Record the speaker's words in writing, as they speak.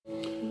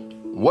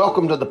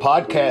Welcome to the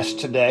podcast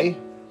today.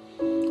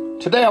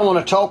 Today I want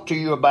to talk to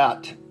you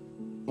about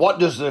what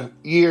does the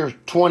year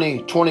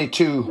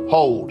 2022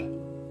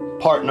 hold?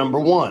 Part number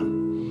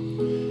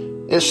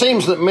 1. It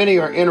seems that many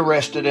are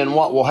interested in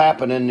what will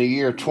happen in the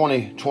year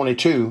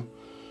 2022.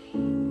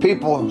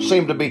 People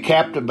seem to be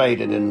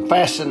captivated and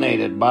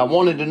fascinated by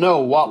wanting to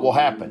know what will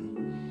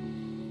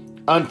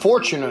happen.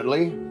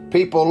 Unfortunately,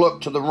 people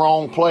look to the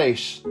wrong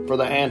place for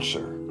the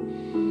answer.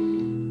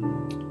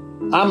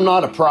 I'm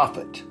not a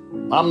prophet.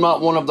 I'm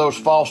not one of those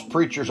false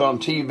preachers on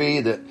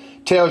TV that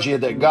tells you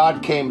that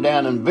God came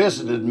down and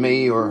visited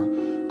me or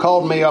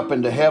called me up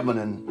into heaven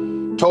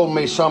and told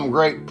me some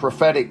great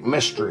prophetic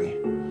mystery.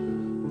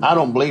 I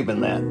don't believe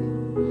in that.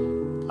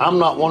 I'm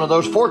not one of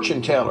those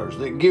fortune tellers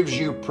that gives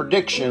you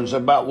predictions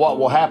about what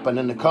will happen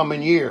in the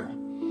coming year.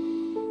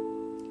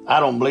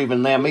 I don't believe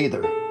in them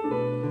either.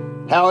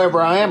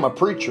 However, I am a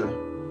preacher,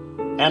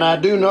 and I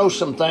do know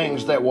some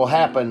things that will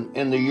happen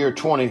in the year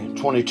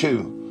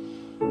 2022.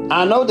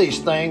 I know these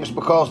things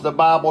because the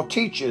Bible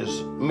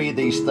teaches me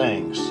these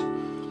things.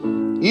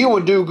 You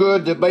would do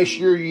good to base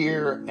your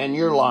year and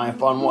your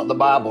life on what the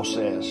Bible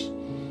says.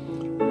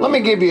 Let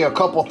me give you a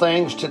couple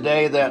things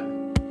today that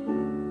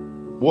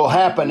will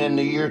happen in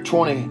the year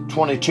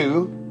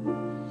 2022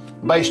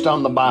 based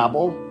on the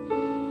Bible.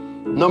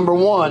 Number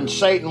 1,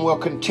 Satan will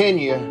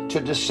continue to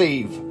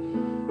deceive.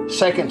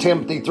 2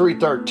 Timothy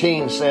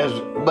 3:13 says,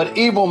 "But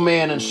evil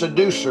men and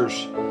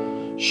seducers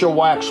shall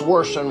wax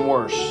worse and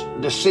worse,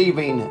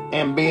 deceiving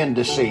and being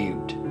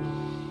deceived."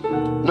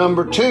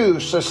 Number 2,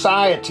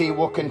 society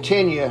will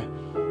continue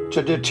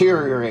to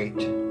deteriorate.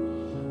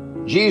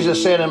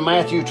 Jesus said in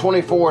Matthew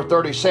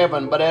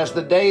 24:37, "But as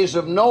the days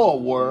of Noah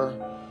were,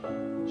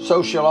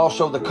 so shall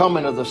also the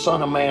coming of the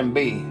Son of Man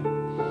be."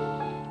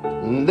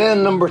 And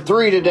then number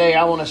 3 today,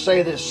 I want to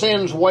say that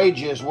sin's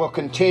wages will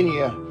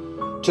continue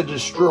to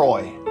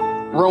destroy.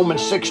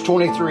 Romans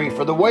 6:23,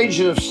 "For the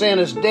wages of sin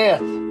is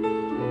death,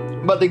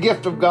 but the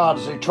gift of God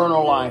is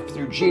eternal life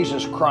through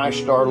Jesus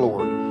Christ our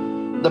Lord."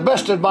 The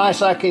best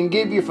advice I can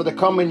give you for the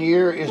coming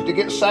year is to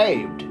get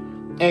saved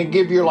and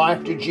give your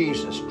life to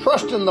Jesus.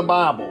 Trust in the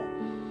Bible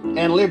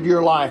and live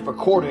your life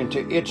according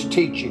to its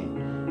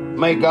teaching.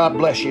 May God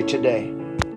bless you today.